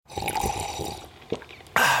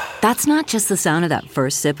That's not just the sound of that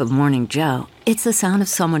first sip of Morning Joe. It's the sound of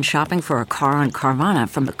someone shopping for a car on Carvana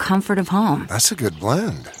from the comfort of home. That's a good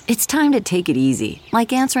blend. It's time to take it easy,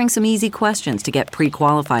 like answering some easy questions to get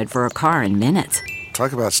pre-qualified for a car in minutes.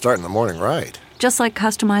 Talk about starting the morning right. Just like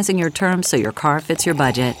customizing your terms so your car fits your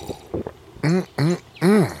budget.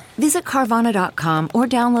 Visit Carvana.com or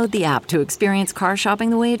download the app to experience car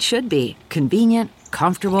shopping the way it should be. Convenient,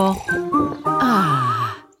 comfortable. Ah.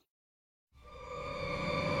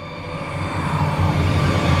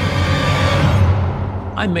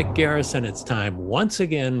 I'm Mick Garris, and it's time once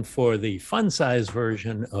again for the fun-sized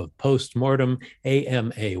version of Postmortem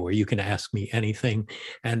AMA, where you can ask me anything.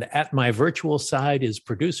 And at my virtual side is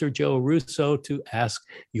producer Joe Russo to ask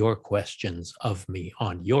your questions of me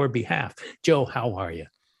on your behalf. Joe, how are you?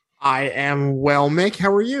 I am well, Mick.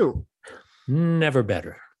 How are you? Never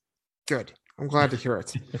better. Good. I'm glad to hear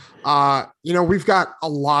it. We've got a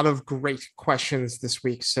lot of great questions this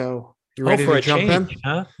week, so you ready to jump in?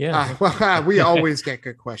 Huh? Yeah. We always get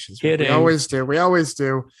good questions. We always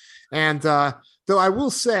do. And though I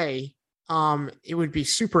will say, it would be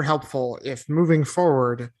super helpful if moving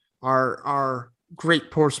forward, our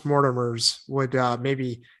great postmortemers would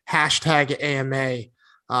maybe hashtag AMA.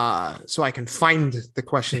 So I can find the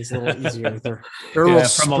questions a little easier. They're a little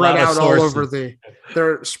spread out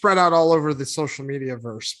all over the social media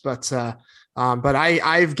verse, but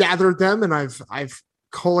I've gathered them and I've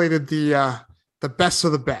collated the best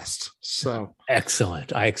of the best. So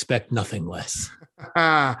excellent. I expect nothing less.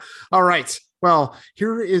 All right. Well,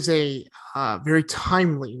 here is a very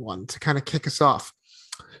timely one to kind of kick us off.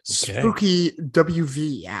 Okay. Spooky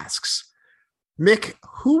WV asks, Mick,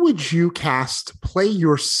 who would you cast to play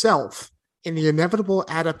yourself in the inevitable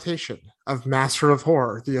adaptation of Master of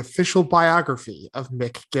Horror, the official biography of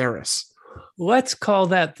Mick Garris? Let's call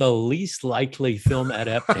that the least likely film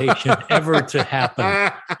adaptation ever to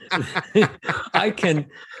happen. I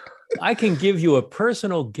can give you a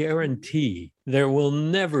personal guarantee there will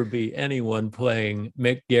never be anyone playing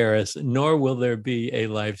Mick Garris, nor will there be a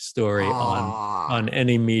life story on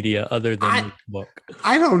any media other than this book.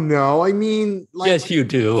 I don't know. I mean, yes, you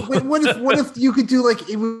do. What if you could do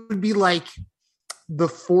it would be like the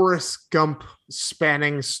Forrest Gump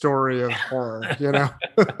spanning story of horror, you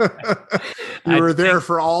were there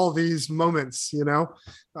for all these moments,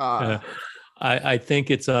 I think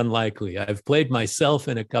it's unlikely. I've played myself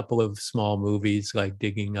in a couple of small movies like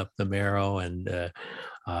Digging Up the Marrow and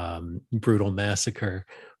Brutal Massacre,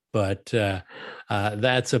 but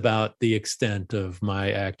that's about the extent of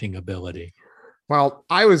my acting ability. Well,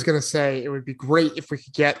 I was going to say it would be great if we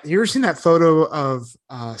could get... You ever seen that photo of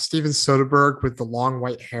Steven Soderbergh with the long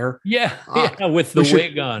white hair? Yeah, with the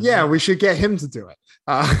wig on. Yeah, we should get him to do it.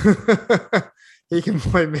 He can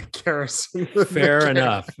play Mick Garris. Fair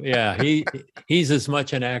enough. Yeah, he's as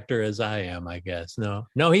much an actor as I am, I guess.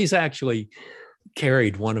 No, he's actually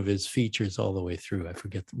carried one of his features all the way through. I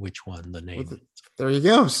forget which one, the name. There you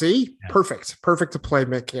go. See, yeah. Perfect to play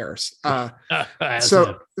Mick Garris.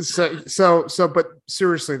 But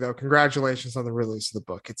seriously though, congratulations on the release of the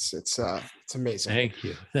book. It's amazing. Thank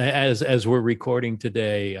you. As we're recording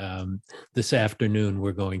today, this afternoon,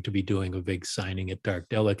 we're going to be doing a big signing at Dark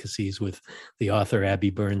Delicacies with the author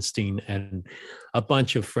Abby Bernstein and a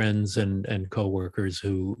bunch of friends and coworkers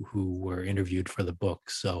who were interviewed for the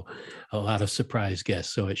book. So a lot of surprise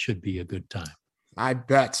guests. So it should be a good time. I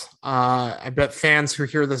bet fans who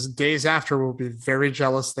hear this days after will be very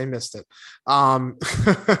jealous they missed it.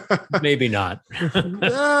 Maybe not.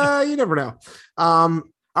 You never know.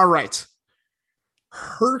 All right.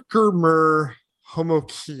 Herkimer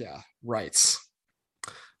Homokia writes,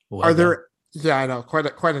 "Are there?" Yeah, I know, quite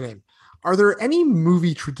a name. Are there any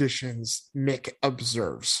movie traditions Mick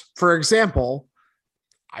observes? For example,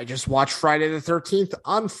 I just watched Friday the 13th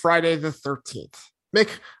on Friday the 13th. Mick,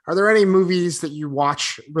 are there any movies that you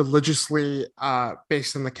watch religiously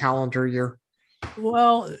based on the calendar year?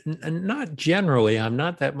 Well, not generally. I'm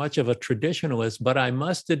not that much of a traditionalist, but I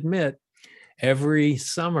must admit, every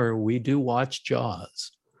summer we do watch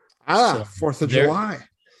Jaws. 4th of July.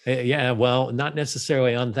 Yeah, well, not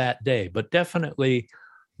necessarily on that day, but definitely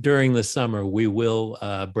during the summer we will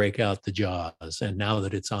break out the Jaws. And now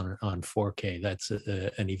that it's on 4K, that's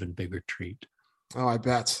an even bigger treat. Oh, I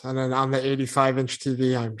bet. And then on the 85-inch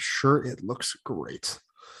TV, I'm sure it looks great.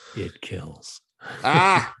 It kills.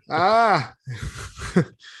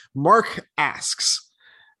 Mark asks,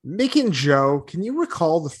 Mick and Joe, can you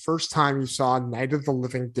recall the first time you saw Night of the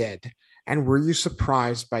Living Dead? And were you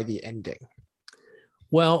surprised by the ending?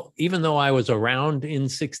 Well, even though I was around in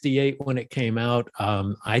 68 when it came out,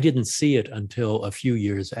 I didn't see it until a few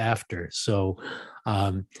years after. So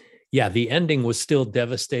Yeah, the ending was still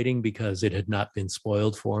devastating because it had not been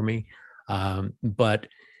spoiled for me. But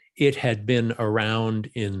it had been around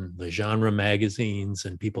in the genre magazines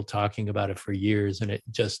and people talking about it for years. And it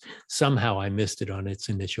just somehow I missed it on its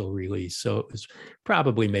initial release. So it was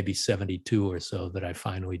probably maybe 72 or so that I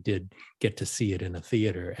finally did get to see it in a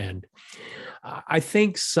theater. And I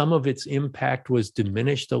think some of its impact was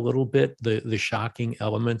diminished a little bit, the shocking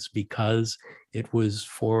elements, because it was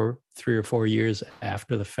 3 or 4 years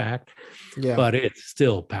after the fact. Yeah. But it's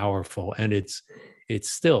still powerful, and it's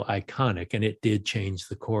still iconic, and it did change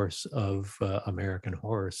the course of American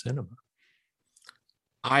horror cinema.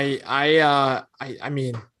 I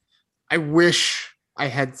mean, I wish I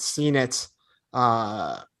had seen it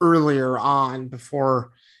earlier on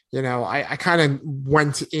before. I kind of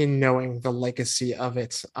went in knowing the legacy of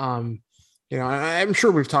it. I'm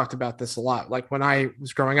sure we've talked about this a lot. Like when I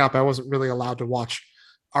was growing up, I wasn't really allowed to watch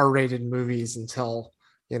R-rated movies until,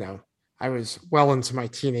 I was well into my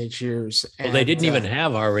teenage years. Well, they didn't even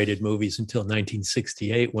have R-rated movies until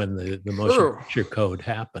 1968 when the motion picture code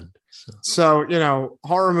happened. So,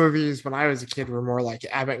 horror movies when I was a kid were more like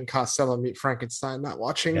Abbott and Costello Meet Frankenstein, not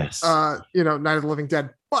watching, Night of the Living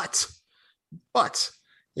Dead. But,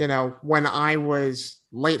 when I was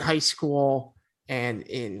late high school and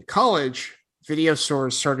in college, video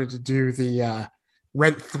stores started to do the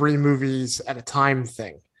rent 3 movies at a time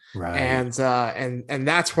thing. Right. And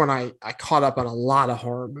that's when I caught up on a lot of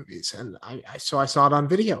horror movies, and I saw it on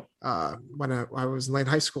video when I was in late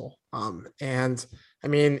high school. And I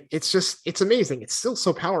mean, it's amazing. It's still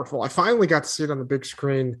so powerful. I finally got to see it on the big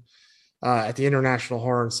screen at the International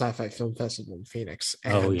Horror and Sci-Fi Film Festival in Phoenix.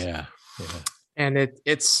 And, and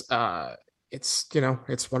it's one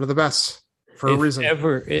of the best. For a reason.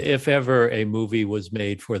 If ever a movie was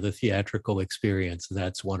made for the theatrical experience,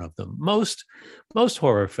 that's one of them. Most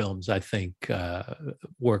horror films, I think,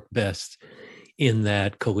 work best in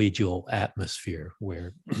that collegial atmosphere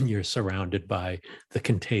where you're surrounded by the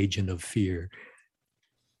contagion of fear.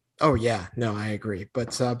 Oh yeah, no, I agree.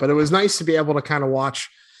 But it was nice to be able to kind of watch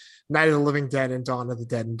Night of the Living Dead and Dawn of the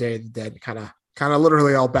Dead and Day of the Dead kind of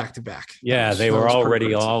literally all back to back. Yeah, they were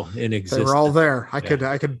already all in existence. They were all there. I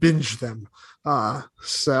could binge them.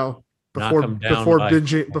 So before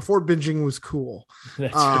binging was cool.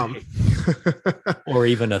 That's right. Or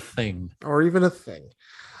even a thing.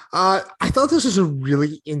 I thought this was a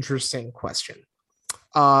really interesting question.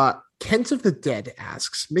 Kent of the Dead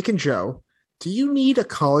asks, Mick and Joe, do you need a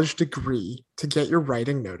college degree to get your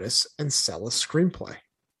writing notice and sell a screenplay?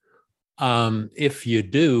 If you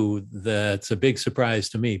do, that's a big surprise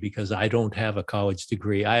to me because I don't have a college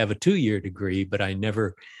degree. I have a 2-year degree, but I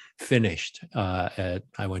never finished. I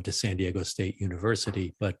went to San Diego State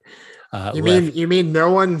University, but you mean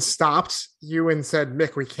no one stopped you and said,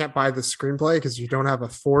 Mick, we can't buy the screenplay because you don't have a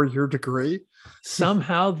 4-year degree?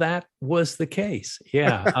 Somehow that was the case.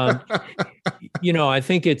 Yeah. I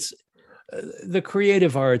think it's the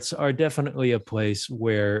creative arts are definitely a place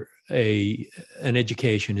where an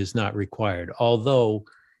education is not required, although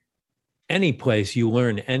any place you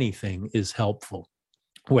learn anything is helpful,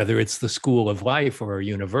 whether it's the school of life or a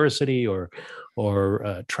university or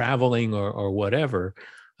traveling or whatever.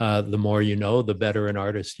 The more you know, the better an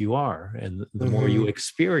artist you are, and the more you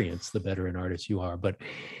experience, the better an artist you are. But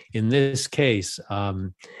in this case,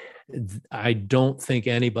 I don't think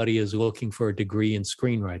anybody is looking for a degree in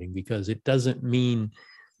screenwriting because it doesn't mean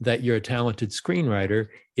that you're a talented screenwriter.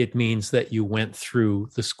 It means that you went through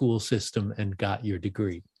the school system and got your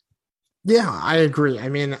degree. Yeah, I agree. I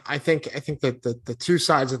mean, I think that the two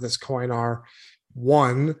sides of this coin are,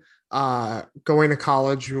 one, going to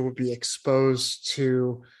college, you will be exposed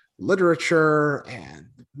to literature and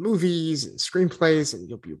movies and screenplays, and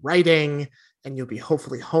you'll be writing, and you'll be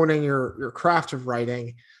hopefully honing your craft of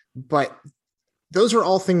writing. But those are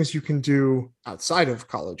all things you can do outside of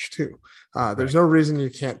college too. There's no reason you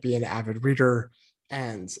can't be an avid reader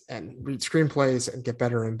and read screenplays and get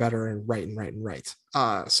better and better and write.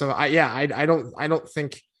 So I don't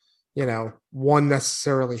think, one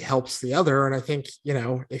necessarily helps the other. And I think,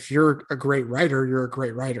 if you're a great writer, you're a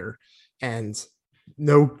great writer, and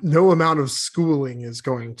no amount of schooling is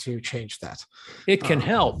going to change that. It can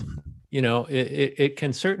help, it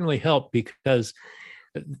can certainly help because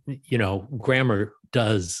grammar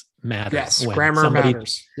does matter. Yes, grammar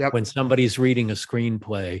matters. Yep. When somebody's reading a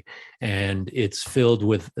screenplay and it's filled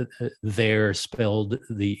with there spelled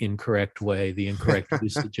the incorrect way, the incorrect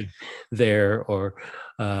usage of there, or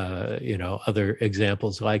other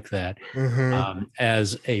examples like that.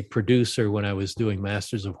 As a producer, when I was doing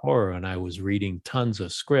Masters of Horror and I was reading tons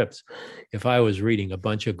of scripts, if I was reading a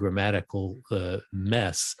bunch of grammatical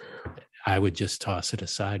mess, I would just toss it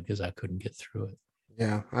aside because I couldn't get through it.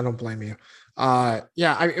 Yeah, I don't blame you. I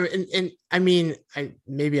mean,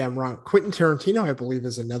 maybe I'm wrong. Quentin Tarantino, I believe,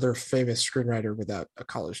 is another famous screenwriter without a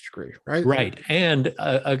college degree, right? Right, and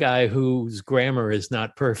a guy whose grammar is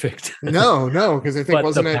not perfect. No, because I think but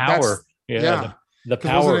wasn't the it? Power, the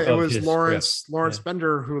power. It was Lawrence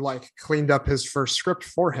Bender who like cleaned up his first script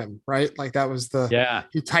for him, right? Like that was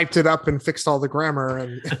he typed it up and fixed all the grammar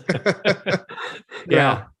and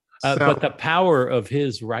yeah. But the power of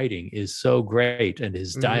his writing is so great, and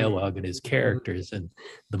his dialogue and his characters and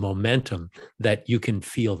the momentum, that you can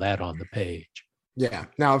feel that on the page. Yeah.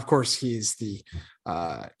 Now, of course, he's the,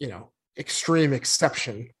 extreme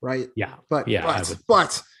exception, right? Yeah. But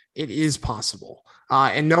it is possible.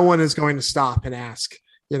 And no one is going to stop and ask,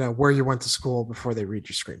 where you went to school before they read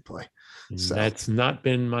your screenplay. So that's not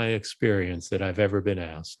been my experience that I've ever been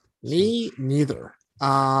asked. Me neither.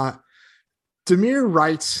 Demir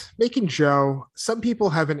writes, Making Joe, some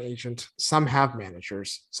people have an agent, some have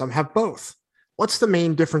managers, some have both. What's the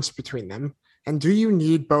main difference between them? And do you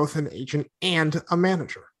need both an agent and a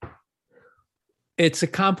manager? It's a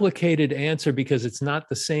complicated answer because it's not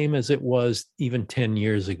the same as it was even 10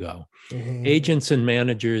 years ago. Mm-hmm. Agents and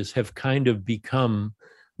managers have kind of become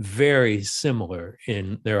very similar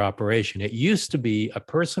in their operation. It used to be a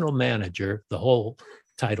personal manager, the whole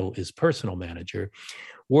title is personal manager,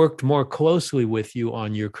 worked more closely with you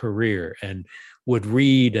on your career and would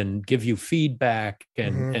read and give you feedback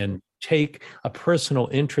and take a personal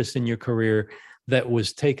interest in your career that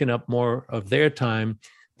was taken up more of their time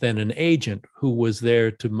than an agent who was there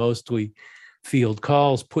to mostly field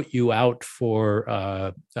calls, put you out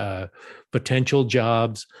for potential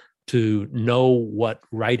jobs, to know what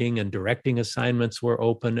writing and directing assignments were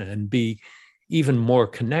open and be even more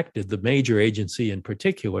connected. The major agency in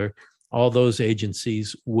particular, all those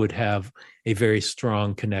agencies would have a very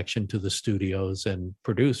strong connection to the studios and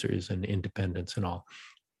producers and independents and all.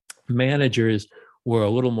 Managers were a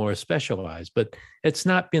little more specialized, but it's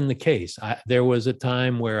not been the case. There was a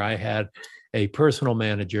time where I had a personal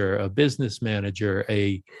manager, a business manager,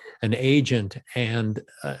 an agent, and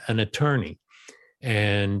an attorney.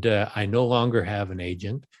 And I no longer have an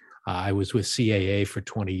agent. I was with CAA for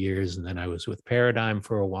 20 years, and then I was with Paradigm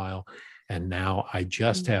for a while. And now I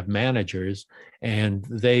just have managers, and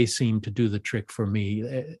they seem to do the trick for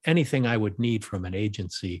me. Anything I would need from an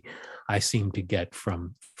agency, I seem to get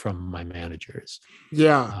from my managers.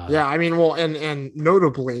 Yeah. I mean, well, and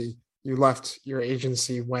notably, you left your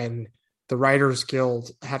agency when the Writers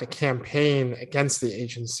Guild had a campaign against the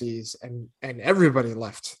agencies, and everybody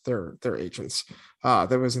left their agents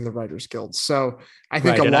that was in the Writers Guild. So I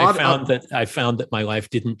think I found that my life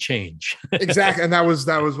didn't change. Exactly. And that was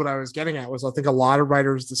what I was getting at, was I think a lot of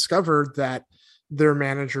writers discovered that their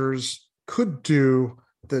managers could do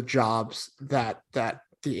the jobs that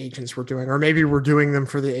the agents were doing, or maybe were doing them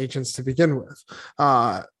for the agents to begin with.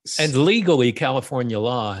 And legally, California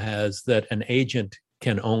law has that an agent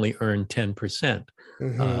can only earn 10%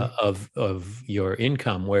 of your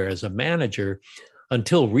income, whereas a manager,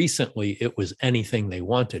 until recently, it was anything they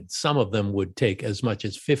wanted. Some of them would take as much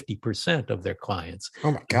as 50% of their clients.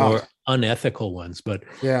 Oh my God. Or unethical ones, but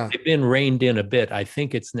they've been reined in a bit. I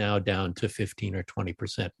think it's now down to 15 or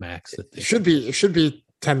 20% max. It should be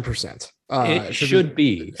 10%. It should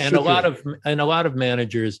be. And a lot of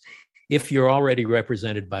managers, if you're already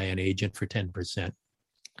represented by an agent for 10%,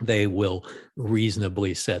 they will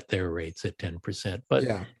reasonably set their rates at 10%, but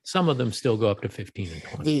some of them still go up to 15 and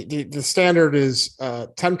 20. The standard is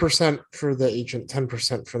 10% for the agent,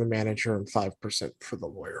 10% for the manager, and 5% for the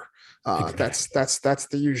lawyer. Exactly. That's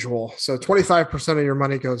the usual. So 25% of your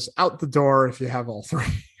money goes out the door if you have all three.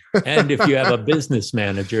 And if you have a business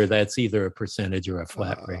manager, that's either a percenent or a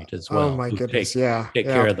flat rate as well. Oh my goodness. Take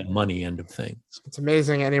care of the money end of things. It's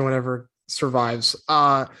amazing anyone ever survives.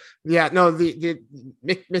 The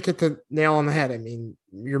Mick hit the nail on the head. I mean,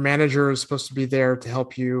 your manager is supposed to be there to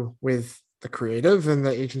help you with the creative, and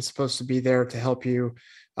the agent's supposed to be there to help you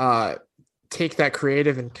take that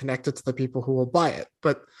creative and connect it to the people who will buy it.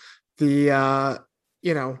 But the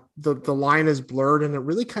line is blurred, and it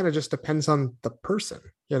really kind of just depends on the person,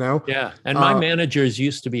 Yeah. And my managers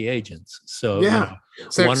used to be agents. So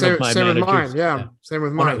same with mine. Same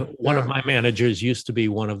with mine. One of my managers used to be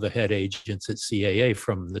one of the head agents at CAA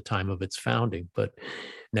from the time of its founding, but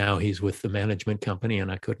now he's with the management company, and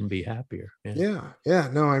I couldn't be happier. Yeah.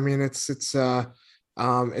 No, I mean, it's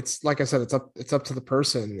like I said, it's up to the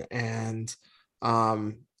person. And,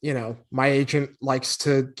 my agent likes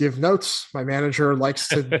to give notes. My manager likes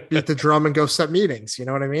to beat the drum and go set meetings. You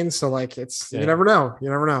know what I mean? So like, you never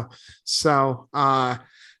know. So,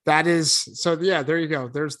 That is so. Yeah, there you go.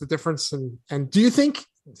 There's the difference. And do you think?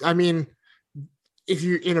 I mean, if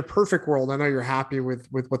you in a perfect world, I know you're happy with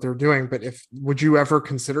what they're doing, but would you ever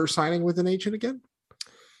consider signing with an agent again?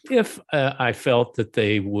 If I felt that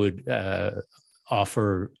they would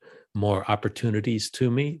offer more opportunities to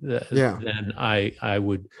me, then I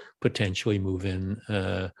would potentially move in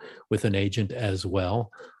with an agent as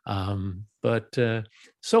well. But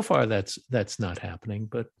so far that's not happening.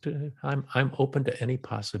 But I'm open to any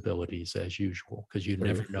possibilities as usual, because you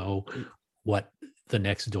never know what the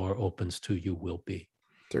next door opens to you will be.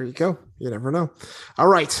 There you go. You never know. All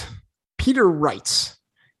right. Peter writes,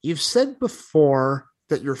 you've said before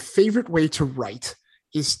that your favorite way to write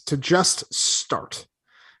is to just start.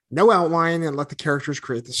 No outline and let the characters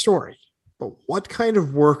create the story. But what kind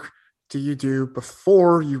of work do you do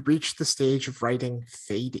before you reach the stage of writing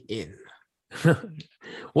fade in?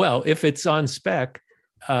 Well, if it's on spec,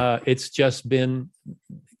 it's just been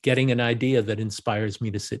getting an idea that inspires me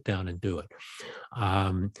to sit down and do it.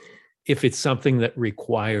 If it's something that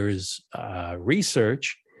requires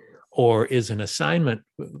research or is an assignment,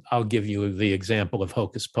 I'll give you the example of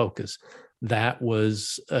Hocus Pocus. That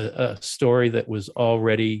was a story that was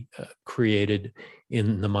already created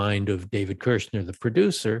in the mind of David Kirshner, the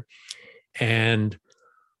producer, and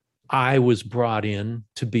I was brought in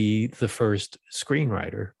to be the first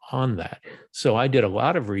screenwriter on that. So I did a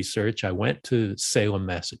lot of research. I went to Salem,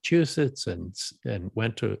 Massachusetts, and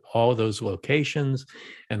went to all those locations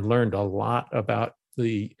and learned a lot about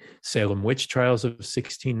the Salem witch trials of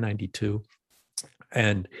 1692,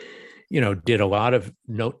 and did a lot of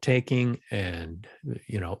note taking and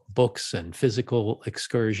books and physical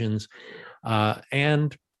excursions,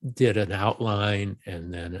 and did an outline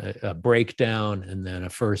and then a breakdown and then a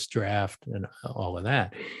first draft and all of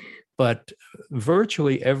that. But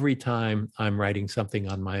virtually every time I'm writing something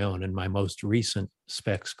on my own, and my most recent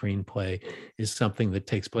spec screenplay is something that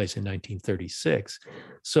takes place in 1936.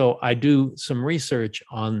 So I do some research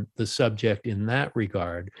on the subject in that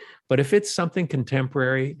regard. But if it's something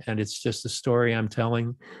contemporary and it's just a story I'm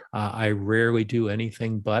telling, I rarely do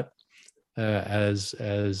anything but as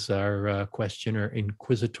our questioner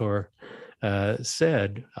inquisitor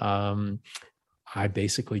said, I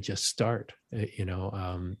basically just start,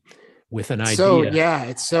 with an idea. So yeah,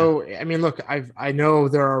 it's so. I mean, look, I know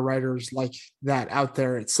there are writers like that out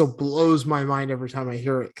there. It still blows my mind every time I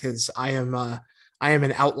hear it, because I am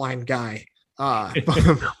an outline guy.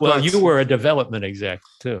 Well, you were a development exec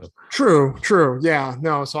too. True. Yeah,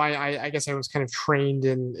 no. So I guess I was kind of trained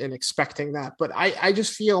in expecting that, but I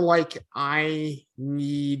just feel like I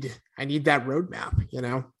need that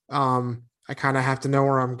roadmap. I kind of have to know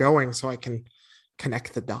where I'm going so I can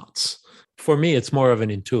connect the dots. For me, it's more of an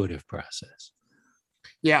intuitive process.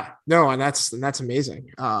 Yeah, no, and that's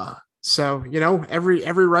amazing. So, every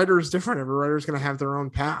writer is different. Every writer is going to have their own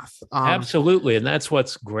path. Absolutely. And that's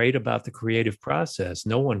what's great about the creative process.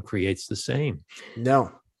 No one creates the same.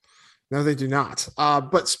 No, they do not.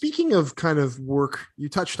 But speaking of kind of work, you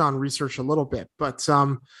touched on research a little bit, but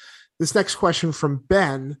this next question from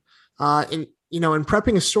Ben, in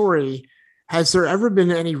prepping a story, has there ever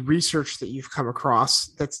been any research that you've come across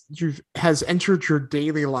that has entered your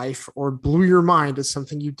daily life or blew your mind as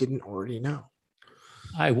something you didn't already know?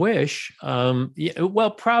 I wish.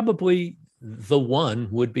 Well, probably the one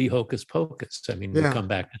would be Hocus Pocus. I mean, we come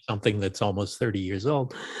back to something that's almost 30 years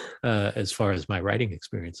old, as far as my writing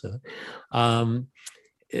experience of it.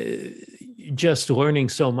 Just learning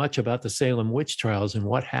so much about the Salem witch trials and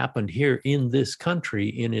what happened here in this country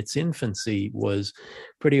in its infancy was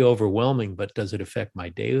pretty overwhelming. But does it affect my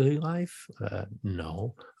daily life?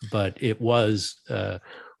 No, but it was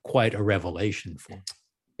quite a revelation for me.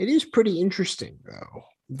 It is pretty interesting, though,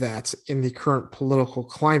 that in the current political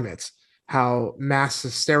climate, how mass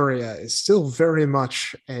hysteria is still very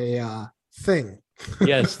much a thing.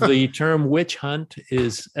 Yes, the term witch hunt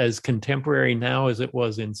is as contemporary now as it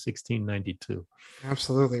was in 1692.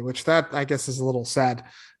 Absolutely, which that I guess is a little sad.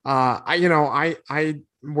 I'm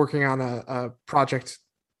working on a project,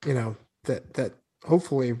 that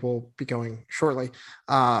hopefully will be going shortly.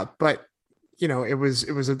 But it was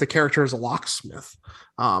the character is a locksmith,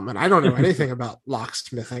 and I don't know anything about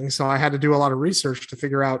locksmithing, so I had to do a lot of research to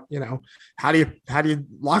figure out, how do you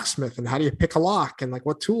locksmith and how do you pick a lock and like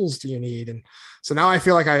what tools do you need, and so now I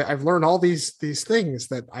feel like I've learned all these things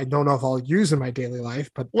that I don't know if I'll use in my daily life.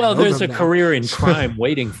 But there's a career in crime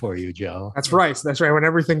waiting for you, Joe. That's right. When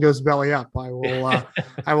everything goes belly up, I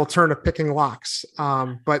will turn to picking locks.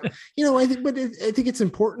 But I think it's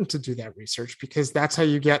important to do that research, because that's how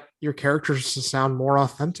you get your characters to sound more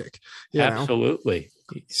authentic. Absolutely.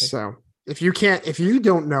 So if you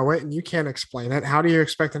don't know it and you can't explain it, how do you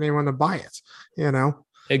expect anyone to buy it?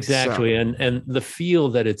 Exactly. So. And the feel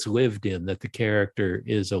that it's lived in, that the character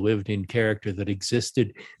is a lived in character that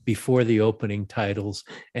existed before the opening titles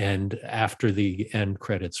and after the end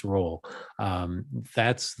credits roll.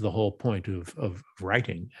 That's the whole point of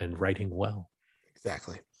writing, and writing well.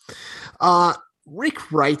 Exactly.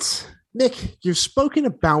 Rick writes, Mick, you've spoken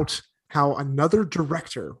about how another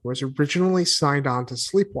director was originally signed on to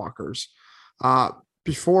Sleepwalkers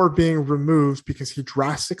before being removed because he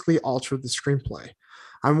drastically altered the screenplay.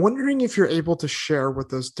 I'm wondering if you're able to share what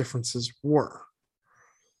those differences were.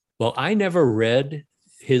 Well, I never read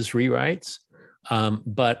his rewrites,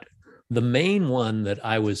 but the main one that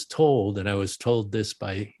I was told, and I was told this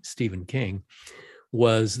by Stephen King,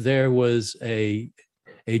 was there was a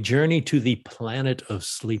journey to the planet of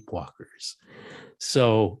sleepwalkers.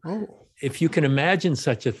 So if you can imagine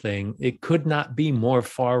such a thing, it could not be more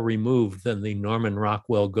far removed than the Norman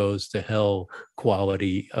Rockwell Goes to Hell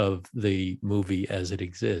quality of the movie as it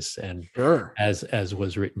exists, and sure. as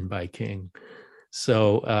was written by King.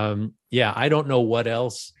 So I don't know what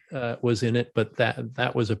else was in it, but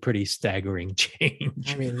that was a pretty staggering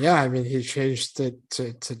change. I mean, he changed it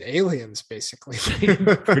to aliens, basically.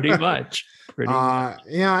 Pretty much.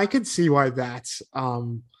 Yeah, I could see why that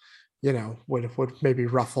would maybe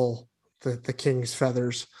ruffle the king's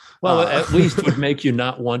feathers. Well, at least would make you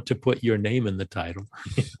not want to put your name in the title.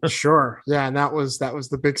 Sure. Yeah. And that was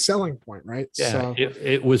the big selling point, right? Yeah. So,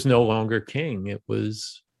 it was no longer King. It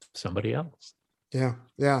was somebody else. Yeah.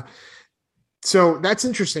 Yeah. So that's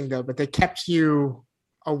interesting though, but they kept you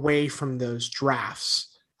away from those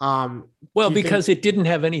drafts. Because it didn't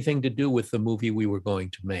have anything to do with the movie we were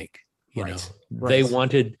going to make. They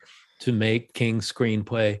wanted to make King's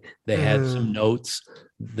screenplay. They had some notes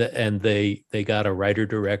and they got a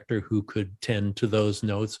writer-director who could tend to those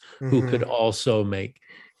notes, who could also make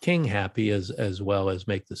King happy as well as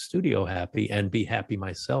make the studio happy, and be happy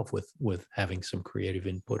myself with having some creative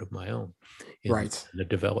input of my own in the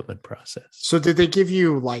development process. So did they give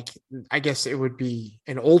you, I guess it would be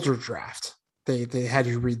an older draft? They had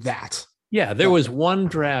you read that. Yeah, there was one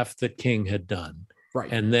draft that King had done. Right.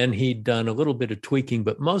 And then he'd done a little bit of tweaking,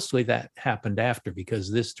 but mostly that happened after, because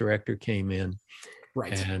this director came in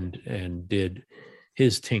and did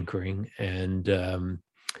his tinkering, and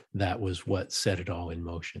that was what set it all in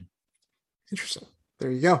motion. Interesting.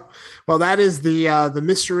 There you go. Well, that is the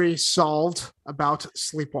mystery solved about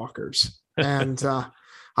Sleepwalkers. And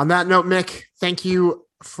on that note, Mick, thank you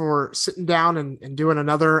for sitting down and doing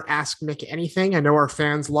another Ask Mick Anything. I know our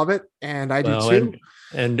fans love it, and I do too.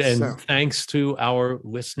 And thanks to our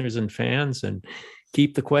listeners and fans, and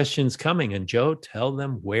keep the questions coming. And Joe, tell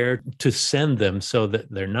them where to send them so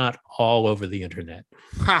that they're not all over the internet.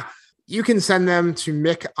 You can send them to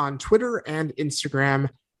Mick on Twitter and Instagram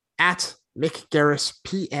at Mick Garris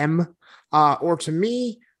PM, or to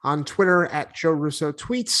me on Twitter at Joe Russo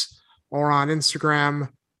Tweets, or on Instagram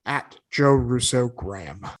at Joe Russo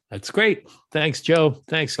Graham. That's great. Thanks, Joe.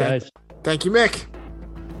 Thanks, guys. Thank you, Mick.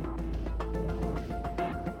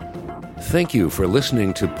 Thank you for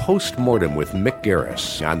listening to Postmortem with Mick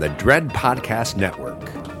Garris on the Dread Podcast Network.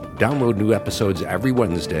 Download new episodes every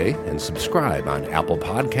Wednesday and subscribe on Apple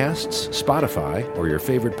Podcasts, Spotify, or your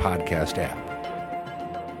favorite podcast app.